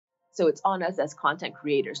So it's on us as content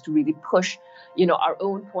creators to really push, our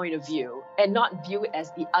own point of view and not view it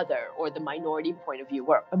as the other or the minority point of view.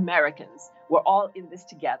 We're Americans. We're all in this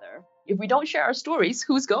together. If we don't share our stories,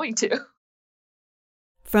 who's going to?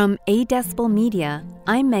 From A Decibel Media,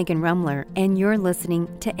 I'm Megan Rumler, and you're listening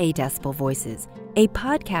to A Decibel Voices, a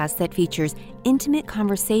podcast that features intimate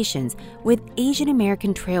conversations with Asian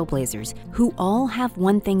American trailblazers who all have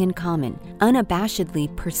one thing in common: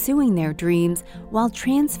 unabashedly pursuing their dreams while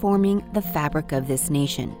transforming the fabric of this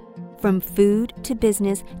nation. From food to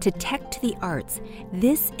business to tech to the arts,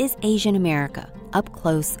 this is Asian America, up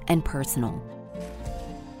close and personal.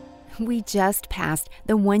 We just passed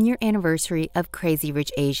the 1-year anniversary of Crazy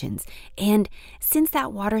Rich Asians, and since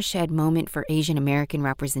that watershed moment for Asian American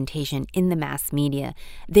representation in the mass media,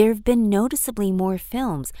 there have been noticeably more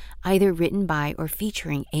films either written by or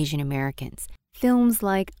featuring Asian Americans. Films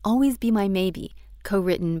like Always Be My Maybe,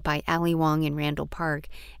 co-written by Ali Wong and Randall Park,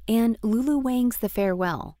 and Lulu Wang's The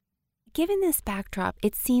Farewell. Given this backdrop,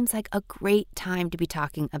 it seems like a great time to be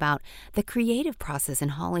talking about the creative process in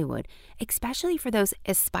Hollywood, especially for those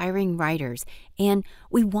aspiring writers. And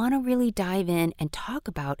we want to really dive in and talk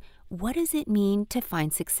about what does it mean to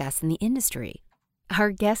find success in the industry.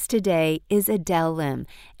 Our guest today is Adele Lim,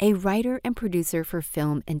 a writer and producer for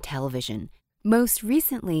film and television. Most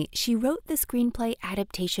recently, she wrote the screenplay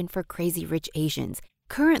adaptation for Crazy Rich Asians.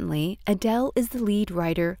 Currently, Adele is the lead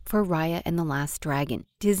writer for Raya and the Last Dragon,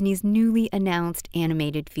 Disney's newly announced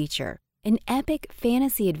animated feature. An epic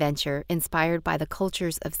fantasy adventure inspired by the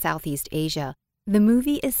cultures of Southeast Asia, the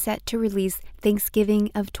movie is set to release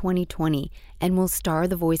Thanksgiving of 2020 and will star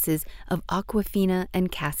the voices of Awkwafina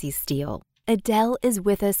and Cassie Steele. Adele is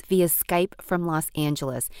with us via Skype from Los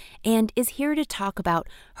Angeles and is here to talk about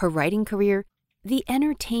her writing career, the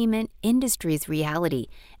entertainment industry's reality,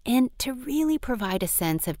 and to really provide a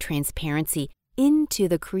sense of transparency into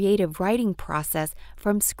the creative writing process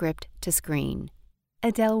from script to screen.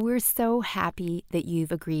 Adele, we're so happy that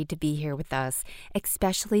you've agreed to be here with us,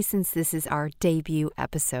 especially since this is our debut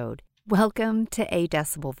episode. Welcome to A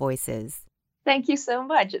Decibel Voices. Thank you so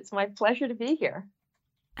much. It's my pleasure to be here.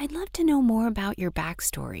 I'd love to know more about your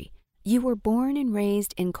backstory. You were born and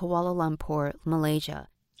raised in Kuala Lumpur, Malaysia.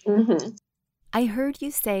 Mm-hmm. I heard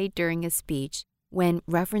you say during a speech, when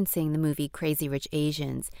referencing the movie Crazy Rich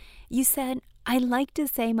Asians, you said, "I like to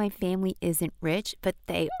say my family isn't rich, but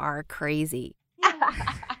they are crazy."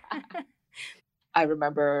 I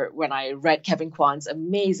remember when I read Kevin Kwan's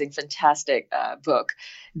amazing, fantastic book,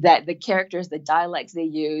 that the characters, the dialects they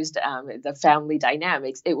used, the family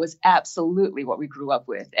dynamics, it was absolutely what we grew up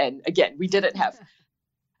with. And again, we didn't have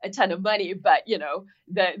a ton of money, but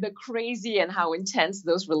the crazy and how intense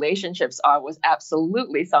those relationships are was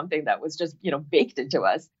absolutely something that was just baked into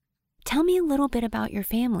us. Tell me a little bit about your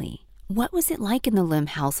family. What was it like in the Lim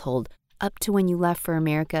household up to when you left for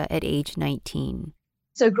America at age 19?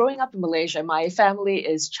 So growing up in Malaysia, my family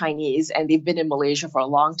is Chinese and they've been in Malaysia for a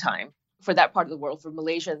long time. For that part of the world, for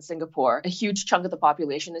Malaysia and Singapore, a huge chunk of the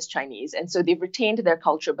population is Chinese. And so they've retained their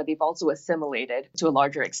culture, but they've also assimilated to a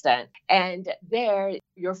larger extent. And there,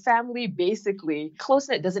 your family basically,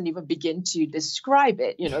 close-knit doesn't even begin to describe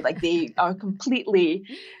it. Like they are completely,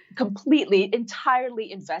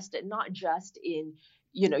 entirely invested, not just in,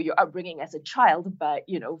 your upbringing as a child, but,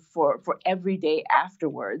 for every day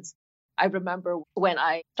afterwards. I remember when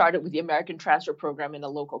I started with the American Transfer Program in a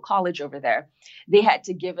local college over there, they had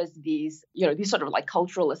to give us these sort of like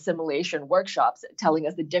cultural assimilation workshops telling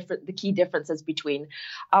us the key differences between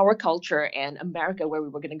our culture and America, where we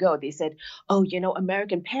were going to go. They said,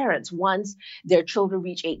 American parents, once their children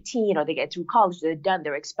reach 18 or they get through college, they're done.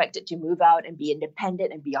 They're expected to move out and be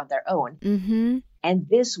independent and be on their own. Mm-hmm. And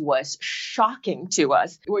this was shocking to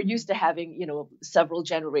us. We're used to having, several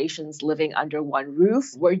generations living under one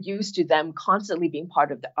roof. We're used to them constantly being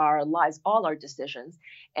part of our lives, all our decisions.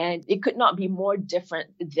 And it could not be more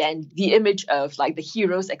different than the image of like the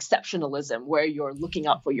hero's exceptionalism, where you're looking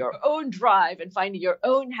out for your own drive and finding your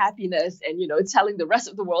own happiness and, telling the rest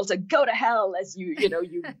of the world to go to hell as you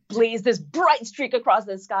blaze this bright streak across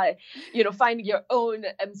the sky, finding your own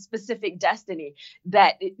specific destiny,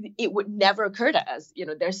 that it would never occur to us.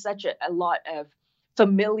 There's such a lot of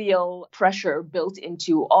familial pressure built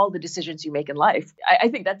into all the decisions you make in life. I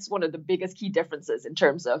think that's one of the biggest key differences in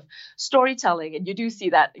terms of storytelling. And you do see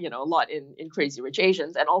that, a lot in Crazy Rich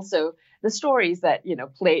Asians, and also the stories that,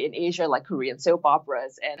 play in Asia, like Korean soap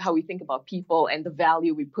operas, and how we think about people and the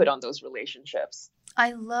value we put on those relationships.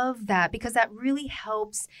 I love that, because that really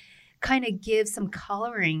helps kind of give some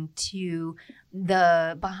coloring to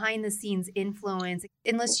the behind the scenes influence.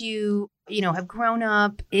 Unless you have grown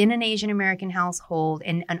up in an Asian American household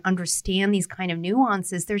and understand these kind of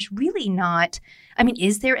nuances, there's really not,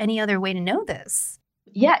 is there any other way to know this?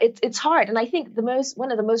 Yeah, it's hard. And I think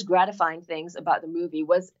one of the most gratifying things about the movie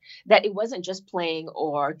was that it wasn't just playing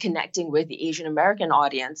or connecting with the Asian American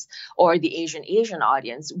audience or the Asian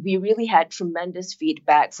audience. We really had tremendous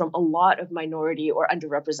feedback from a lot of minority or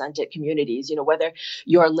underrepresented communities, whether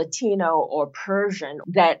you're Latino or Persian,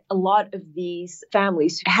 that a lot of these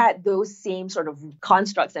families had those same sort of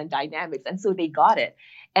constructs and dynamics. And so they got it.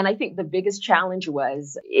 And I think the biggest challenge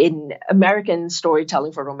was in American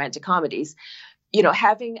storytelling for romantic comedies.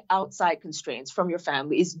 Having outside constraints from your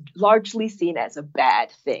family is largely seen as a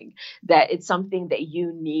bad thing, that it's something that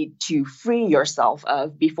you need to free yourself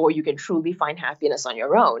of before you can truly find happiness on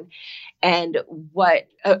your own. And what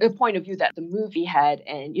a point of view that the movie had,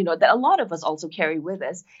 and, that a lot of us also carry with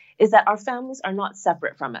us, is that our families are not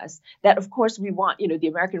separate from us. That, of course, we want, the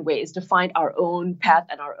American way is to find our own path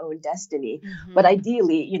and our own destiny. Mm-hmm. But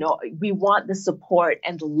ideally, we want the support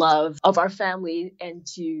and the love of our family and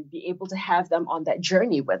to be able to have them on that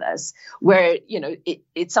journey with us, where,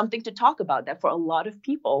 it's something to talk about, that for a lot of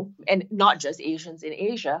people, and not just Asians in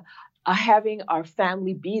Asia, having our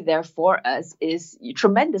family be there for us is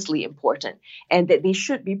tremendously important, and that they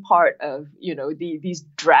should be part of, these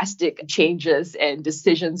drastic changes and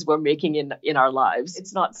decisions we're making in our lives.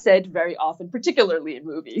 It's not said very often, particularly in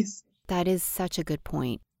movies. That is such a good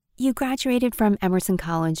point. You graduated from Emerson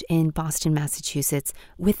College in Boston, Massachusetts,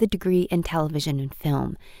 with a degree in television and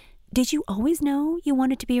film. Did you always know you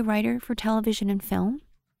wanted to be a writer for television and film?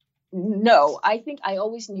 No, I think I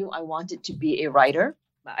always knew I wanted to be a writer.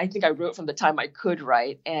 I think I wrote from the time I could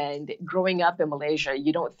write. And growing up in Malaysia,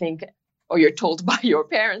 you don't think, or you're told by your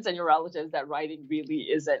parents and your relatives, that writing really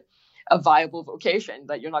isn't a viable vocation,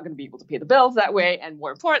 that you're not going to be able to pay the bills that way. And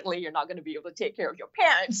more importantly, you're not going to be able to take care of your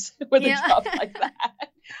parents with a job like that.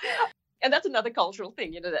 And that's another cultural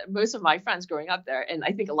thing, that most of my friends growing up there, and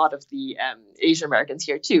I think a lot of the Asian Americans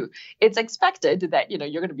here too, it's expected that,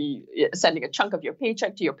 you're going to be sending a chunk of your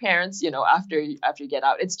paycheck to your parents, after you get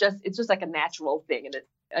out. It's just like a natural thing. And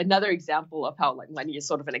another example of how money is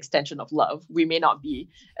sort of an extension of love. We may not be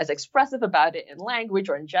as expressive about it in language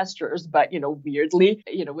or in gestures, but, weirdly,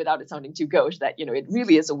 without it sounding too gauche, that, it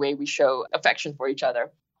really is a way we show affection for each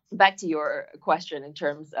other. Back to your question in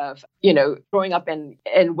terms of, growing up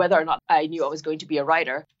and whether or not I knew I was going to be a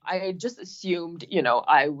writer, I just assumed,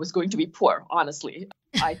 I was going to be poor, honestly.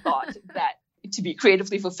 I thought that to be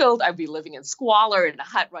creatively fulfilled, I'd be living in squalor in a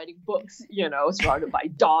hut writing books, surrounded by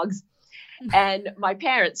dogs. And my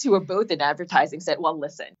parents, who were both in advertising, said, well,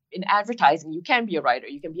 listen, in advertising, you can be a writer,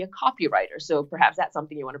 you can be a copywriter. So perhaps that's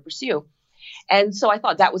something you want to pursue. And so I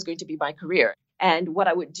thought that was going to be my career. And what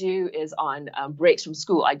I would do is on breaks from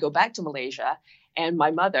school, I'd go back to Malaysia, and my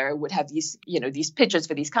mother would have these pitches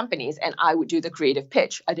for these companies, and I would do the creative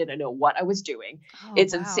pitch. I didn't know what I was doing. Oh,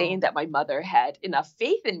 it's insane that my mother had enough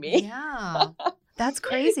faith in me. Yeah, that's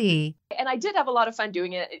crazy. And I did have a lot of fun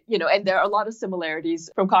doing it, and there are a lot of similarities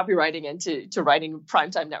from copywriting and to writing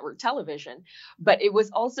primetime network television. But it was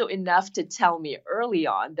also enough to tell me early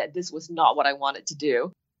on that this was not what I wanted to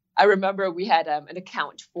do. I remember we had an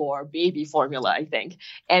account for baby formula, I think.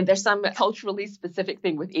 And there's some culturally specific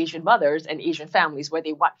thing with Asian mothers and Asian families where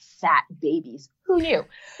they want fat babies. Who knew?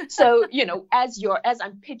 So, as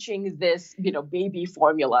I'm pitching this, baby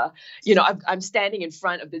formula, I'm standing in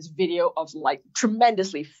front of this video of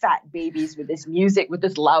tremendously fat babies with this music, with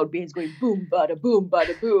this loud bass going boom, bada,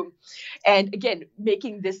 boom. And again,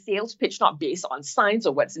 making this sales pitch not based on science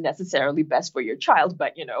or what's necessarily best for your child,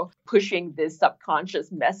 but, pushing this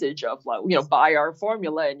subconscious message of buy our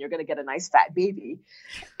formula and you're going to get a nice fat baby.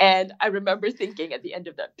 And I remember thinking at the end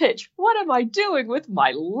of that pitch, what am I doing with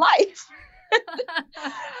my life?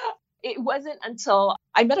 It wasn't until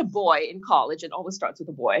I met a boy in college, it always starts with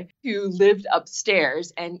a boy, who lived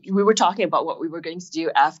upstairs, and we were talking about what we were going to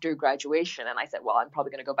do after graduation. And I said, well, I'm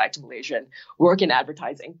probably going to go back to Malaysia and work in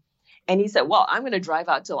advertising. And he said, well, I'm going to drive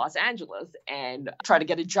out to Los Angeles and try to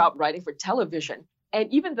get a job writing for television.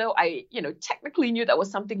 And even though I, technically knew that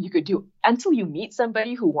was something you could do, until you meet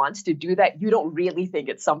somebody who wants to do that, you don't really think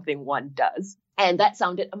it's something one does. And that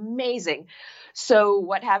sounded amazing. So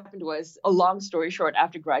what happened was, a long story short,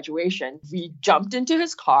 after graduation, we jumped into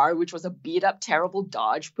his car, which was a beat up, terrible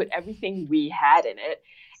Dodge, put everything we had in it,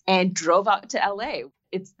 and drove out to LA.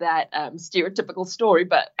 It's that stereotypical story,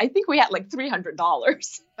 but I think we had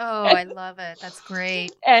 $300. Oh, I love it. That's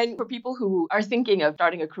great. And for people who are thinking of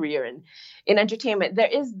starting a career in entertainment, there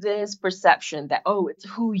is this perception that, oh, it's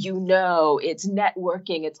who you know, it's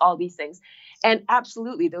networking, it's all these things. And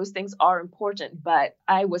absolutely, those things are important. But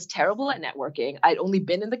I was terrible at networking. I'd only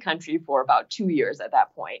been in the country for about 2 years at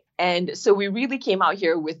that point. And so we really came out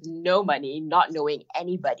here with no money, not knowing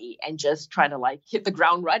anybody, and just trying to like hit the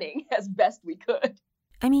ground running as best we could.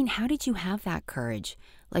 I mean, how did you have that courage?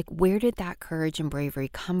 Like, where did that courage and bravery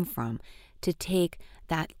come from to take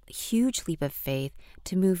that huge leap of faith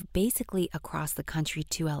to move basically across the country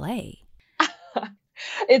to LA?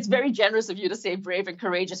 It's very generous of you to say brave and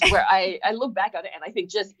courageous, where I look back on it and I think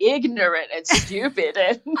just ignorant and stupid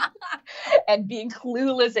and being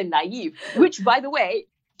clueless and naive, which, by the way,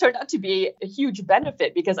 turned out to be a huge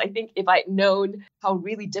benefit, because I think if I'd known how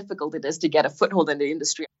really difficult it is to get a foothold in the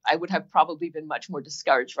industry, I would have probably been much more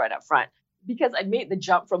discouraged right up front. Because I made the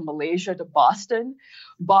jump from Malaysia to Boston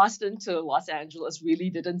to Los Angeles really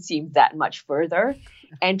didn't seem that much further.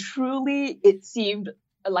 And truly, it seemed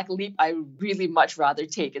like a leap I really much rather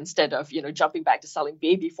take instead of, jumping back to selling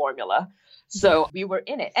baby formula. So we were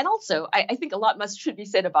in it. And also, I think a lot should be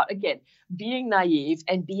said about, again, being naive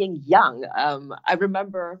and being young. I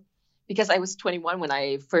remember, because I was 21 when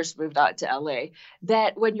I first moved out to LA,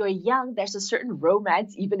 that when you're young, there's a certain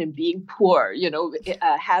romance even in being poor,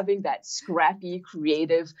 having that scrappy,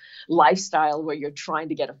 creative lifestyle where you're trying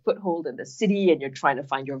to get a foothold in the city and you're trying to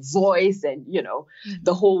find your voice, and,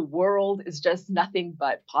 the whole world is just nothing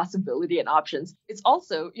but possibility and options. It's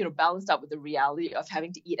also, balanced out with the reality of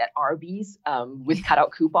having to eat at Arby's with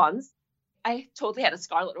cutout coupons. I totally had a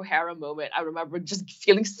Scarlett O'Hara moment. I remember just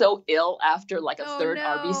feeling so ill after like a third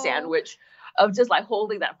Arby's sandwich, of just like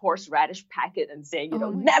holding that horseradish packet and saying,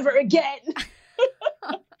 never again.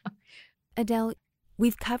 Adele,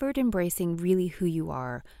 we've covered embracing really who you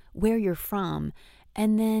are, where you're from,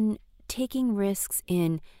 and then taking risks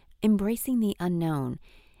in embracing the unknown.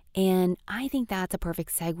 And I think that's a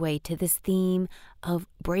perfect segue to this theme of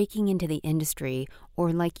breaking into the industry,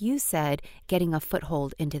 or like you said, getting a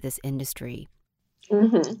foothold into this industry.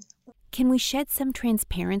 Mm-hmm. Can we shed some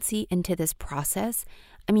transparency into this process?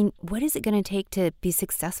 I mean, what is it going to take to be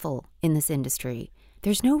successful in this industry?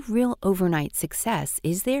 There's no real overnight success,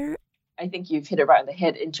 is there? I think you've hit it right on the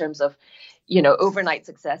head in terms of, overnight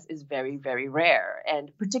success is very, very rare.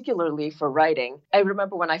 And particularly for writing, I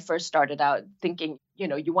remember when I first started out thinking,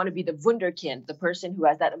 you want to be the wunderkind, the person who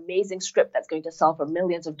has that amazing script that's going to sell for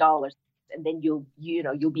millions of dollars, and then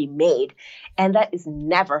you'll be made. And that is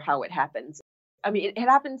never how it happens. I mean, it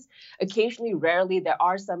happens occasionally, rarely. There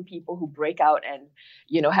are some people who break out and,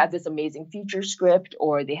 have this amazing feature script,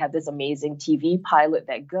 or they have this amazing TV pilot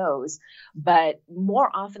that goes. But more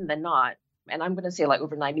often than not, and I'm going to say like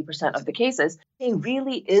over 90% of the cases, it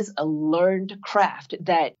really is a learned craft,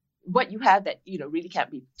 that what you have that, really can't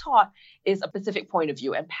be taught is a specific point of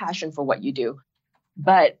view and passion for what you do.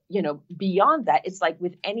 But, beyond that, it's like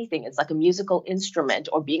with anything, it's like a musical instrument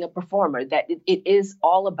or being a performer, that it is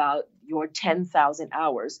all about your 10,000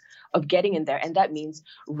 hours of getting in there. And that means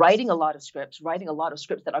writing a lot of scripts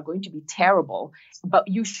that are going to be terrible, but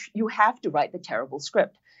you have to write the terrible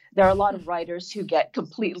script. There are a lot of writers who get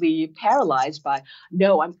completely paralyzed by,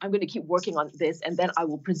 no, I'm going to keep working on this, and then I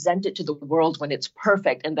will present it to the world when it's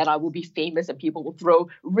perfect, and then I will be famous and people will throw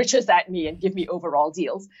riches at me and give me overall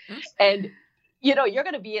deals. And you're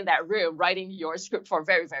going to be in that room writing your script for a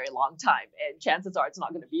very, very long time, and chances are it's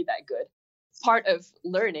not going to be that good. Part of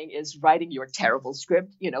learning is writing your terrible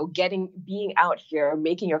script, being out here,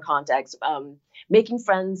 making your contacts, making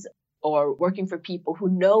friends, or working for people who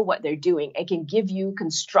know what they're doing and can give you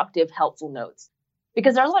constructive, helpful notes.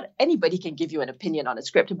 Because anybody can give you an opinion on a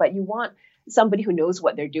script, but you want somebody who knows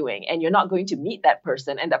what they're doing, and you're not going to meet that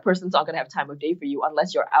person, and that person's not going to have time of day for you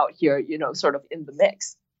unless you're out here, sort of in the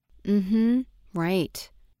mix. Mm-hmm. Right.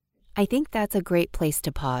 I think that's a great place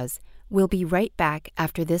to pause. We'll be right back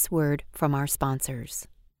after this word from our sponsors.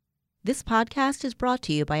 This podcast is brought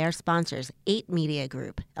to you by our sponsors, 8 Media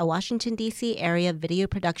Group, a Washington, D.C. area video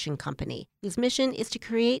production company whose mission is to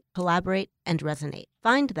create, collaborate, and resonate.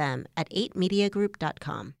 Find them at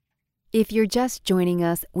 8mediagroup.com. If you're just joining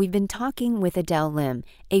us, we've been talking with Adele Lim,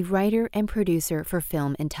 a writer and producer for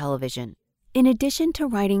film and television. In addition to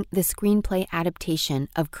writing the screenplay adaptation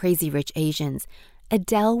of Crazy Rich Asians,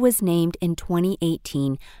 Adele was named in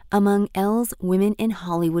 2018 among Elle's Women in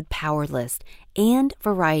Hollywood Power List and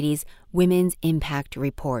Variety's Women's Impact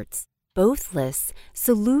Reports. Both lists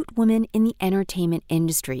salute women in the entertainment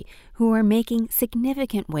industry who are making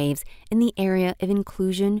significant waves in the area of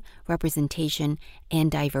inclusion, representation, and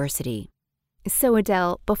diversity. So,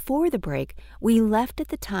 Adele, before the break, we left at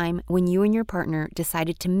the time when you and your partner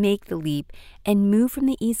decided to make the leap and move from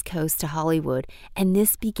the East Coast to Hollywood, and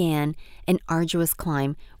this began an arduous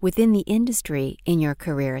climb within the industry in your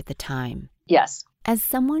career at the time. Yes. As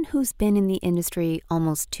someone who's been in the industry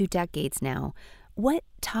almost 2 decades now, what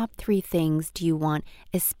top 3 things do you want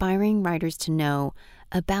aspiring writers to know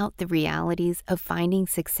about the realities of finding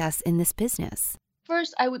success in this business?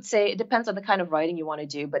 First, I would say it depends on the kind of writing you want to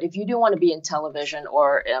do. But if you do want to be in television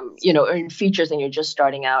or, or in features and you're just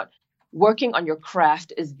starting out, working on your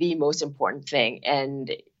craft is the most important thing. And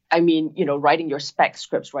I mean, writing your spec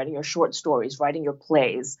scripts, writing your short stories, writing your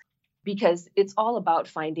plays, because it's all about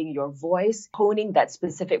finding your voice, honing that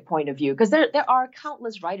specific point of view. Because there are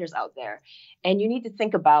countless writers out there, and you need to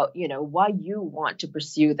think about, why you want to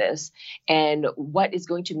pursue this and what is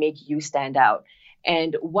going to make you stand out.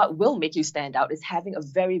 And what will make you stand out is having a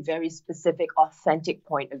very, very specific, authentic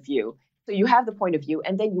point of view. So you have the point of view,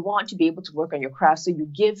 and then you want to be able to work on your craft. So you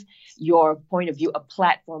give your point of view a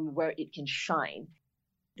platform where it can shine.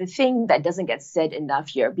 The thing that doesn't get said enough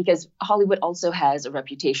here, because Hollywood also has a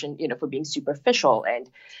reputation, for being superficial, and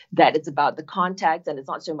that it's about the context and it's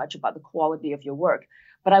not so much about the quality of your work.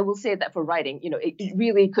 But I will say that for writing, it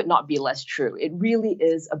really could not be less true. It really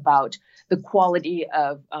is about the quality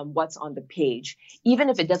of what's on the page. Even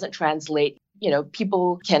if it doesn't translate,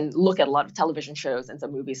 people can look at a lot of television shows and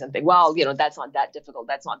some movies and think, well, that's not that difficult.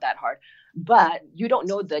 That's not that hard. But you don't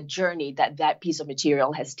know the journey that piece of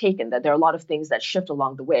material has taken, that there are a lot of things that shift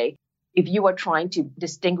along the way. If you are trying to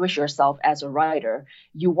distinguish yourself as a writer,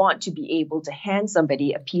 you want to be able to hand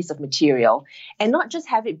somebody a piece of material and not just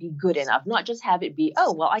have it be good enough, not just have it be,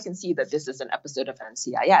 oh, well, I can see that this is an episode of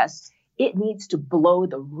NCIS. It needs to blow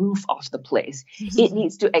the roof off the place. It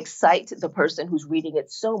needs to excite the person who's reading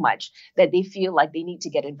it so much that they feel like they need to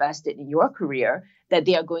get invested in your career, that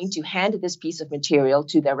they are going to hand this piece of material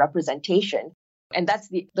to their representation. And that's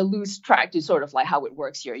the loose track to sort of like how it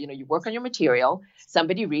works here. You work on your material,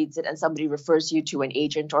 somebody reads it, and somebody refers you to an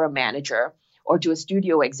agent or a manager or to a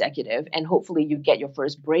studio executive, and hopefully you get your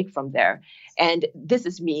first break from there. And this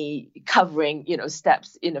is me covering,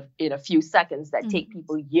 steps in a few seconds that take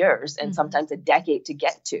people years and sometimes a decade to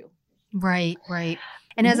get to. Right.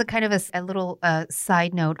 And as a kind of a little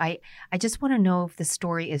side note, I just want to know if the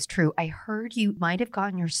story is true. I heard you might have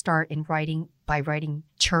gotten your start in writing by writing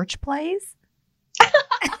church plays.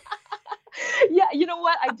 Yeah, you know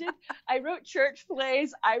what? I did. I wrote church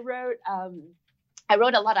plays. I wrote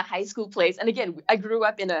a lot of high school plays. And again, I grew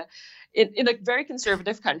up in a very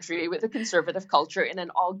conservative country with a conservative culture in an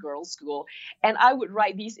all-girls school. And I would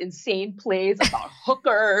write these insane plays about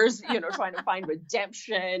hookers, trying to find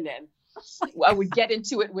redemption. And I would get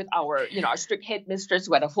into it with our strict headmistress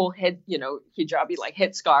who had a whole head, hijabi, like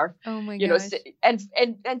head scarf. Oh my gosh.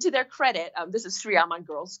 And to their credit, this is Sri Aman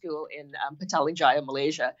Girls School in Petaling Jaya,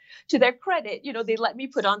 Malaysia. To their credit, they let me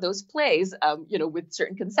put on those plays, with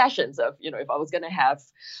certain concessions of, if I was going to have,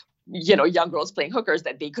 young girls playing hookers,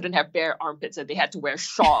 that they couldn't have bare armpits and they had to wear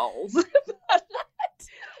shawls.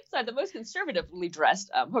 So I had the most conservatively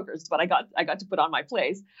dressed hookers, but I got to put on my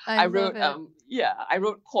plays. I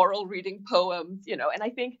wrote choral reading poems, and I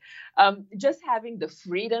think just having the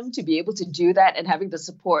freedom to be able to do that and having the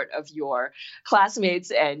support of your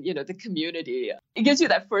classmates and the community, it gives you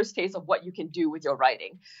that first taste of what you can do with your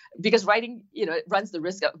writing, because writing it runs the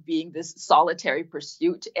risk of being this solitary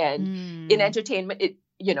pursuit, and in entertainment it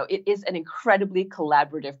is an incredibly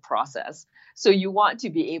collaborative process. So you want to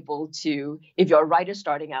be able to, if you're a writer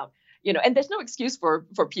starting out, and there's no excuse for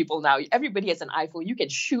people now. Everybody has an iPhone. You can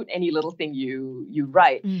shoot any little thing you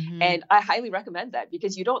write. And I highly recommend that,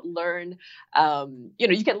 because you don't learn,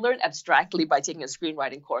 you can learn abstractly by taking a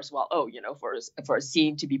screenwriting course. Well, for a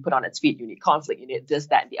scene to be put on its feet, you need conflict, you need this,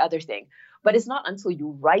 that, and the other thing. But it's not until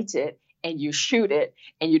you write it and you shoot it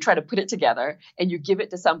and you try to put it together and you give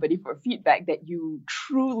it to somebody for feedback that you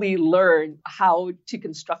truly learn how to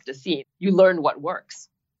construct a scene. You learn what works.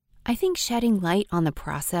 I think shedding light on the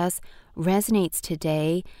process resonates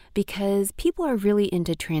today because people are really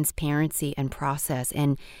into transparency and process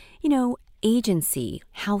and, agency,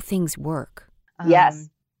 how things work. Yes.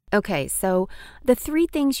 Okay, so the 3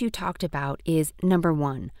 things you talked about is number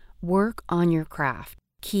 1, work on your craft,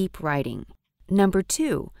 keep writing. Number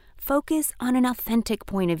 2, focus on an authentic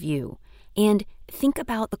point of view and think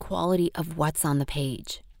about the quality of what's on the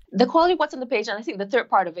page. The quality of what's on the page, and I think the third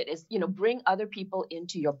part of it is, bring other people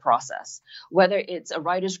into your process, whether it's a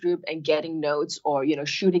writer's group and getting notes or,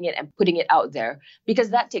 shooting it and putting it out there, because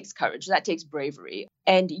that takes courage, that takes bravery.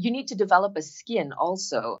 And you need to develop a skin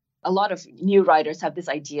also. A lot of new writers have this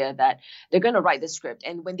idea that they're going to write the script.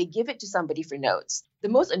 And when they give it to somebody for notes, the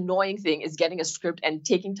most annoying thing is getting a script and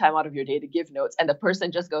taking time out of your day to give notes. And the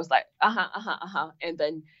person just goes like, and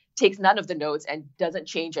then takes none of the notes and doesn't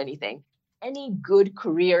change anything. Any good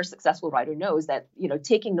career successful writer knows that,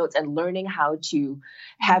 taking notes and learning how to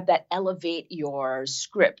have that elevate your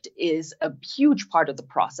script is a huge part of the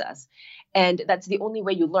process. And that's the only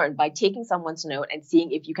way you learn, by taking someone's note and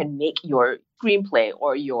seeing if you can make your screenplay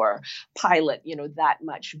or your pilot, that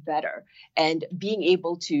much better, and being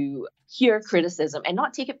able to hear criticism and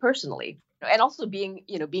not take it personally. And also being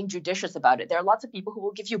judicious about it. There are lots of people who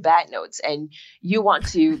will give you bad notes, and you want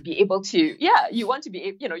to be able to,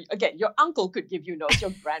 again, your uncle could give you notes, your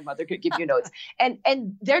grandmother could give you notes, and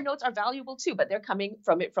their notes are valuable too, but they're coming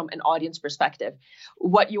from an audience perspective.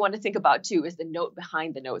 What you want to think about too is the note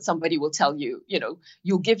behind the note. Somebody will tell you,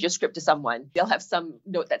 you'll give your script to someone, they'll have some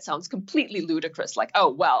note that sounds completely ludicrous, like, oh,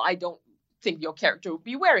 well, I don't think your character would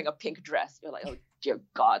be wearing a pink dress. You're like, oh, dear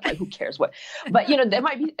God, like, who cares what? But, there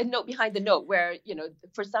might be a note behind the note where,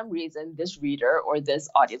 for some reason, this reader or this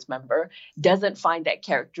audience member doesn't find that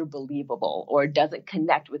character believable or doesn't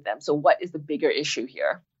connect with them. So what is the bigger issue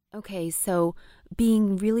here? Okay, so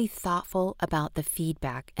being really thoughtful about the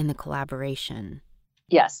feedback and the collaboration.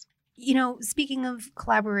 Yes. Speaking of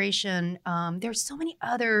collaboration, there's so many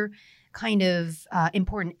other kind of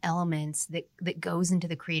important elements that goes into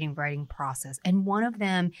the creative writing process. And one of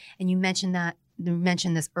them, and you mentioned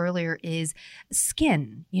this earlier, is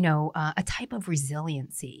skin, a type of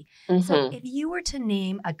resiliency. Mm-hmm. So if you were to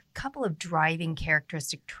name a couple of driving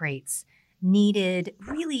characteristic traits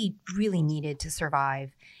really, really needed to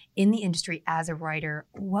survive in the industry as a writer,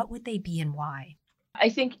 what would they be and why? I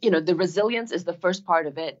think, the resilience is the first part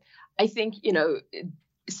of it. I think,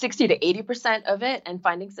 60 to 80% of it, and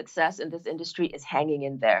finding success in this industry, is hanging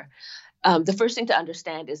in there. The first thing to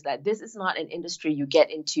understand is that this is not an industry you get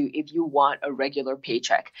into if you want a regular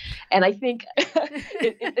paycheck. And I think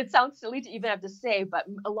it sounds silly to even have to say, but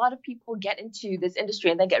a lot of people get into this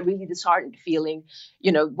industry and then get really disheartened, feeling,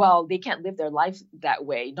 they can't live their life that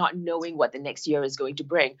way, not knowing what the next year is going to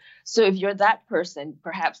bring. So if you're that person,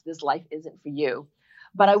 perhaps this life isn't for you.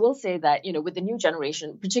 But I will say that, with the new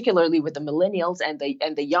generation, particularly with the millennials and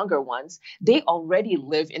the younger ones, they already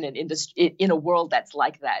live in an industry, in a world that's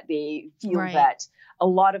like that. They feel that a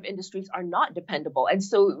lot of industries are not dependable. And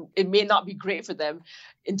so it may not be great for them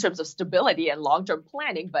in terms of stability and long-term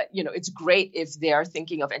planning, but, it's great if they're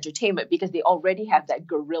thinking of entertainment, because they already have that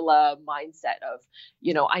guerrilla mindset of,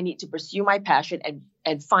 I need to pursue my passion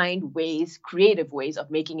and find creative ways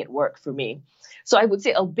of making it work for me. So I would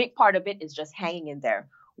say a big part of it is just hanging in there,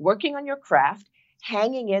 working on your craft,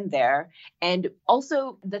 hanging in there. And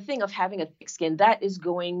also the thing of having a thick skin, that is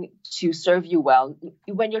going to serve you well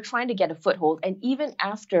when you're trying to get a foothold. And even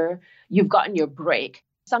after you've gotten your break,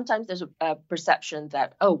 sometimes there's a perception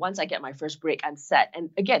that, once I get my first break, I'm set. And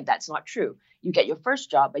again, that's not true. You get your first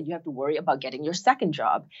job, but you have to worry about getting your second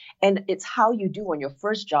job. And it's how you do on your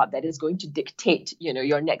first job that is going to dictate,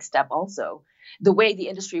 your next step also. The way the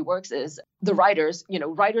industry works is the writers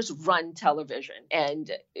run television.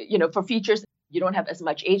 And, for features, you don't have as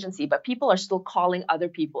much agency, but people are still calling other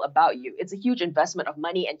people about you. It's a huge investment of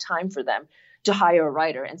money and time for them to hire a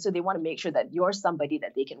writer. And so they want to make sure that you're somebody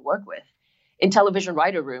that they can work with. In television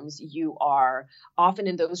writer rooms, you are often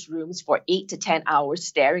in those rooms for 8 to 10 hours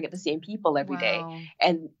staring at the same people every day.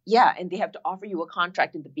 And they have to offer you a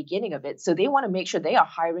contract in the beginning of it. So they want to make sure they are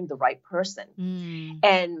hiring the right person.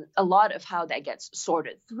 And a lot of how that gets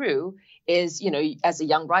sorted through is, as a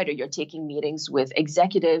young writer, you're taking meetings with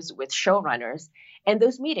executives, with showrunners. And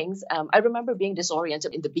those meetings, I remember being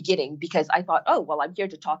disoriented in the beginning because I thought, I'm here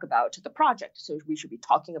to talk about the project. So we should be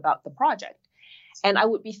talking about the project. And I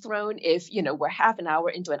would be thrown if, we're half an hour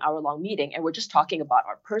into an hour-long meeting and we're just talking about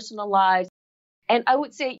our personal lives. And I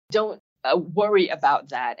would say, don't worry about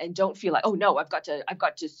that, and don't feel like, I've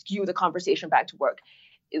got to skew the conversation back to work.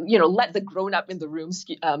 Let the grown-up in the room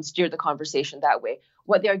steer the conversation that way.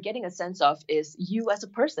 What they're getting a sense of is you as a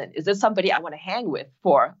person. Is this somebody I want to hang with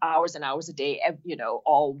for hours and hours a day,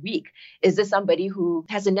 all week? Is this somebody who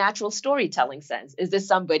has a natural storytelling sense? Is this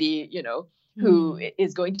somebody, who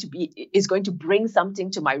is going to bring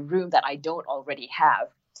something to my room that I don't already have?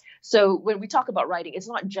 So when we talk about writing, it's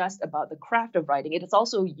not just about the craft of writing. It is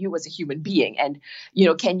also you as a human being. And,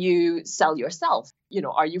 can you sell yourself?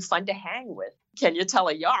 Are you fun to hang with? Can you tell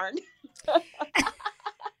a yarn?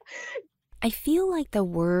 I feel like the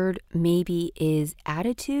word maybe is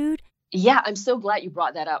attitude. Yeah, I'm so glad you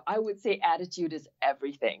brought that up. I would say attitude is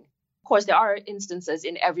everything. Of course, there are instances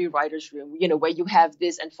in every writer's room, where you have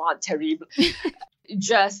this enfant terrible,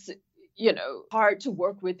 just, hard to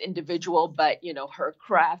work with individual, but, her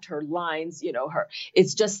craft, her lines,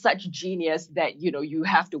 it's just such genius that, you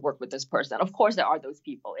have to work with this person. Of course, there are those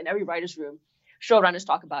people in every writer's room. Showrunners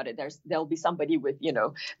talk about it. There'll be somebody with,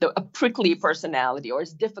 a prickly personality, or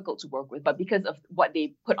it's difficult to work with, but because of what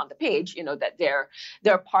they put on the page, that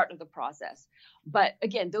they're part of the process. But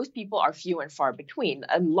again, those people are few and far between.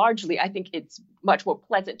 And largely, I think it's much more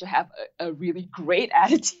pleasant to have a really great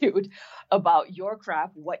attitude about your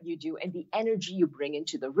craft, what you do, and the energy you bring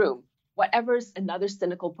into the room. Whatever another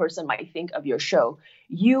cynical person might think of your show,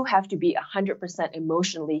 you have to be 100%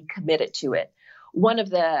 emotionally committed to it. One of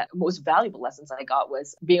the most valuable lessons I got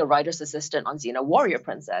was being a writer's assistant on Xena Warrior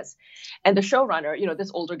Princess. And the showrunner,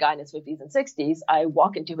 this older guy in his 50s and 60s, I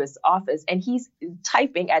walk into his office and he's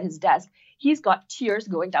typing at his desk. He's got tears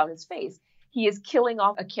going down his face. He is killing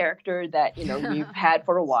off a character that, we've had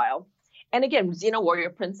for a while. And again, Xena Warrior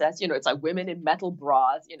Princess, it's like women in metal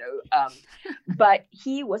bras, but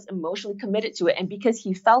he was emotionally committed to it. And because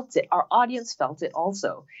he felt it, our audience felt it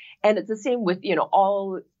also. And it's the same with,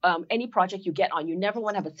 any project you get on. You never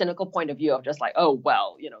want to have a cynical point of view of just like, oh,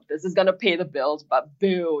 well, this is going to pay the bills, but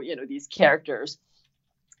boo, these characters,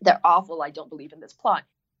 they're awful. I don't believe in this plot.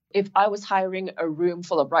 If I was hiring a room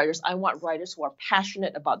full of writers, I want writers who are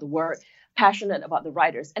passionate about the work, passionate about the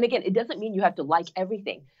writers. And again, it doesn't mean you have to like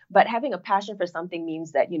everything, but having a passion for something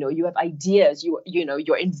means that, you have ideas,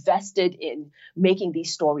 you're invested in making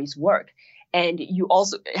these stories work. And you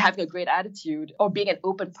also having a great attitude or being an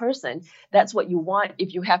open person. That's what you want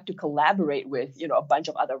if you have to collaborate with, a bunch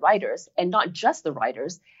of other writers, and not just the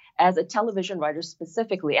writers. As a television writer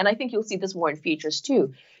specifically, and I think you'll see this more in features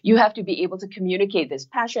too, you have to be able to communicate this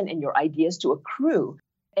passion and your ideas to a crew.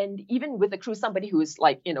 And even with a crew, somebody who is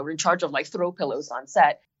like, in charge of like throw pillows on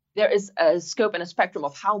set, there is a scope and a spectrum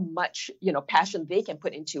of how much, passion they can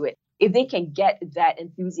put into it. If they can get that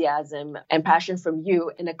enthusiasm and passion from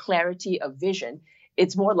you and a clarity of vision,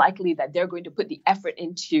 it's more likely that they're going to put the effort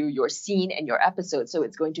into your scene and your episode. So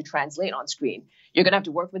it's going to translate on screen. You're going to have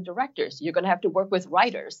to work with directors. You're going to have to work with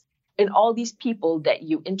writers. And all these people that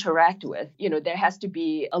you interact with, there has to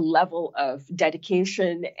be a level of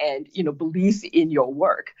dedication and, belief in your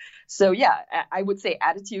work. So, yeah, I would say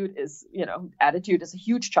attitude is a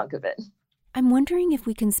huge chunk of it. I'm wondering if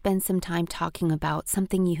we can spend some time talking about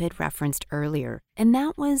something you had referenced earlier, and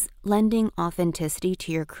that was lending authenticity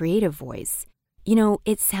to your creative voice.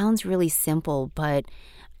 It sounds really simple, but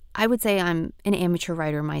I would say I'm an amateur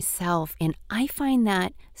writer myself, and I find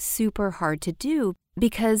that super hard to do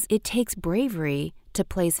because it takes bravery to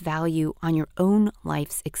place value on your own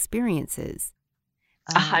life's experiences.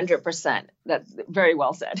 100%. That's very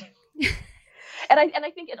well said. And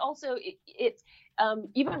I think it also,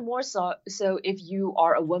 even more so if you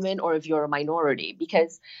are a woman or if you're a minority,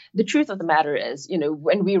 because the truth of the matter is,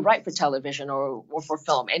 when we write for television or for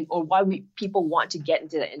film or why people want to get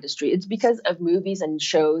into the industry, it's because of movies and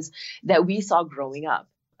shows that we saw growing up.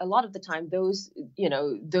 A lot of the time, those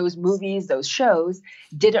movies, those shows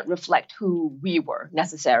didn't reflect who we were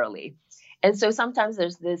necessarily. And so sometimes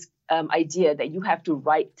there's this idea that you have to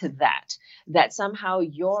write to that somehow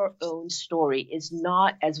your own story is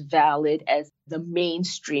not as valid as the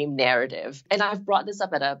mainstream narrative. And I've brought this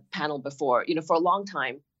up at a panel before, for a long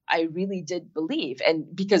time. I really did believe,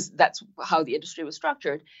 and because that's how the industry was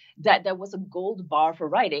structured, that there was a gold bar for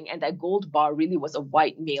writing, and that gold bar really was a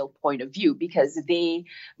white male point of view, because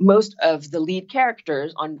most of the lead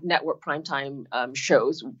characters on network primetime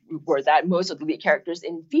shows were that. Most of the lead characters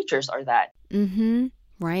in features are that. Mm-hmm.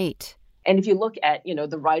 Right. And if you look at,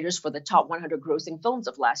 the writers for the top 100 grossing films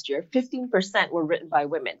of last year, 15% were written by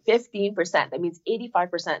women. 15%. That means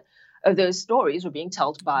 85% of those stories were being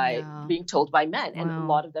told by men. And a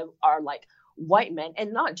lot of them are like white men,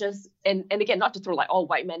 and not just, and again, not to throw like all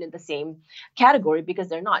white men in the same category, because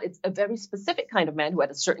they're not. It's a very specific kind of man who had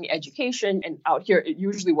a certain education. And out here, it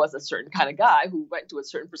usually was a certain kind of guy who went to a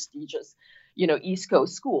certain prestigious, East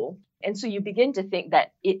Coast school. And so you begin to think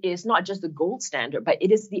that it is not just the gold standard, but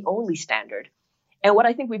it is the only standard. And what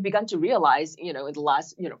I think we've begun to realize, in the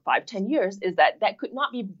last, 5-10 years is that could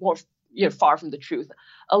not be more far from the truth.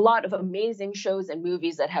 A lot of amazing shows and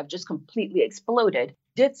movies that have just completely exploded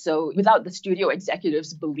did so without the studio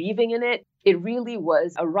executives believing in it. It really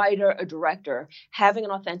was a writer, a director, having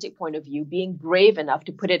an authentic point of view, being brave enough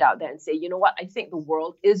to put it out there and say, you know what, I think the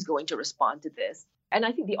world is going to respond to this. And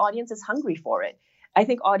I think the audience is hungry for it. I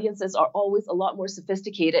think audiences are always a lot more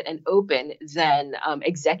sophisticated and open than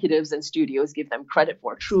executives and studios give them credit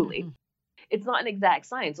for, truly. Mm-hmm. It's not an exact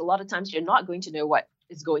science. A lot of times you're not going to know what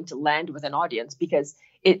is going to land with an audience because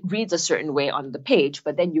it reads a certain way on the page,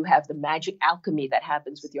 but then you have the magic alchemy that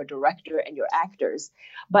happens with your director and your actors.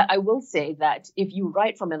 But I will say that if you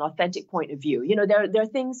write from an authentic point of view, there are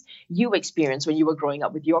things you experience when you were growing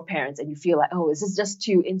up with your parents and you feel like, oh, this is just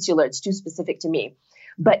too insular, it's too specific to me.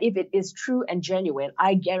 But if it is true and genuine,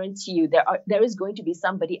 I guarantee you there is going to be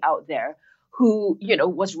somebody out there who,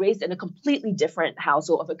 was raised in a completely different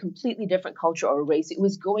household, of a completely different culture or race. It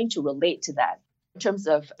was going to relate to that in terms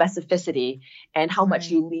of specificity and how much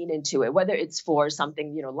you lean into it, whether it's for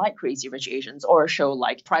something, like Crazy Rich Asians or a show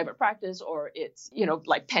like Private Practice, or it's,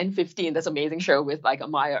 like 10/15, this amazing show with like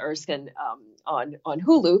Amaya Erskine on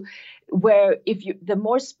Hulu, where the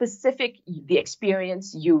more specific the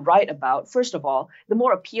experience you write about, first of all, the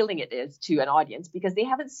more appealing it is to an audience because they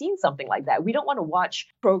haven't seen something like that. We don't want to watch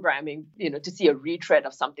programming, to see a retread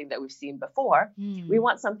of something that we've seen before. We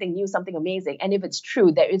want something new, something amazing. And if it's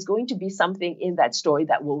true, there is going to be something in that story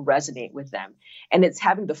that will resonate with them. And it's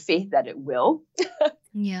having the faith that it will.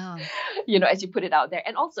 Yeah. As you put it out there.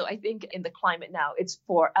 And also, I think in the climate now, it's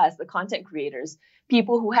for us, the content creators,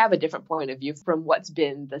 people who have a different point of view from what's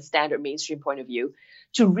been the standard mainstream point of view,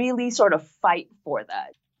 to really sort of fight for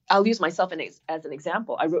that. I'll use myself as an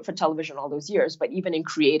example. I wrote for television all those years, but even in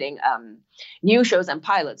creating new shows and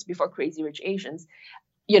pilots before Crazy Rich Asians,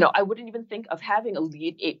 I wouldn't even think of having a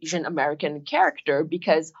lead Asian American character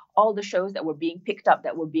because all the shows that were being picked up,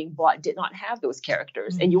 that were being bought, did not have those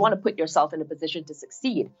characters. And you want to put yourself in a position to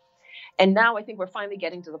succeed. And now I think we're finally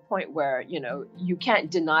getting to the point where, you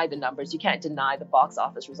can't deny the numbers. You can't deny the box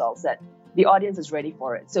office results, that the audience is ready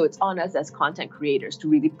for it. So it's on us as content creators to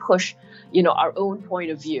really push, our own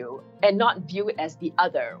point of view and not view it as the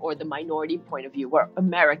other or the minority point of view. We're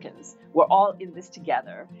Americans. We're all in this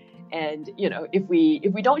together. And, if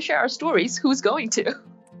we don't share our stories, who's going to?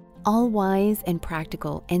 All wise and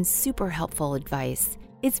practical and super helpful advice.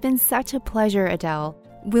 It's been such a pleasure, Adele.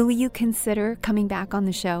 Will you consider coming back on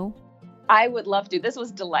the show? I would love to. This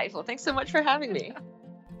was delightful. Thanks so much for having me.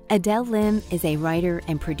 Adele Lim is a writer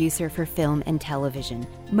and producer for film and television.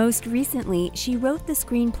 Most recently, she wrote the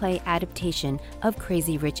screenplay adaptation of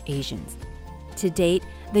Crazy Rich Asians. To date,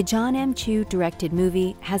 the John M. Chu directed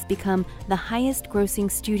movie has become the highest-grossing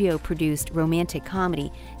studio-produced romantic comedy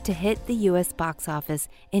to hit the U.S. box office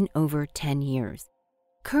in over 10 years.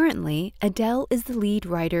 Currently, Adele is the lead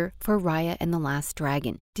writer for Raya and the Last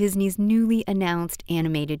Dragon, Disney's newly announced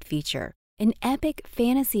animated feature. An epic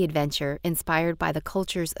fantasy adventure inspired by the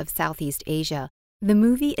cultures of Southeast Asia, the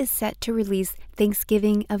movie is set to release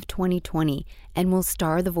Thanksgiving of 2020 and will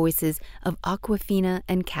star the voices of Awkwafina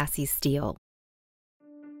and Cassie Steele.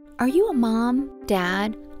 Are you a mom,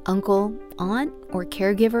 dad, uncle, aunt, or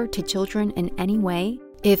caregiver to children in any way?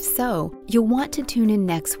 If so, you'll want to tune in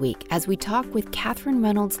next week as we talk with Catherine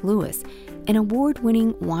Reynolds Lewis, an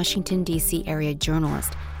award-winning Washington, D.C. area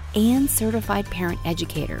journalist and certified parent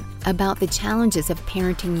educator, about the challenges of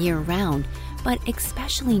parenting year-round, but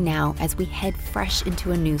especially now as we head fresh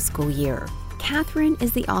into a new school year. Catherine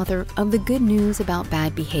is the author of The Good News About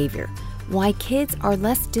Bad Behavior, Why Kids Are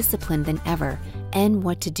Less Disciplined Than Ever, and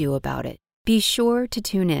What to Do About It. Be sure to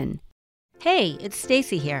tune in. Hey, it's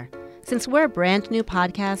Stacy here. Since we're a brand new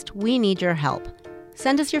podcast, we need your help.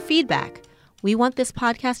 Send us your feedback. We want this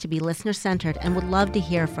podcast to be listener-centered and would love to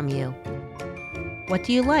hear from you. What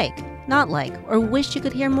do you like, not like, or wish you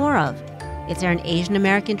could hear more of? Is there an Asian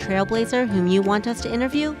American trailblazer whom you want us to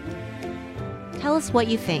interview? Tell us what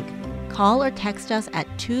you think. Call or text us at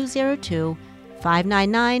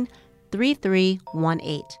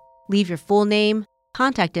 202-599-3318. Leave your full name,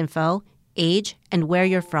 contact info, age, and where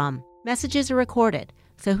you're from. Messages are recorded,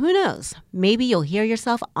 so who knows, maybe you'll hear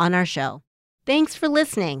yourself on our show. Thanks for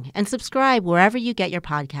listening, and subscribe wherever you get your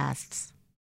podcasts.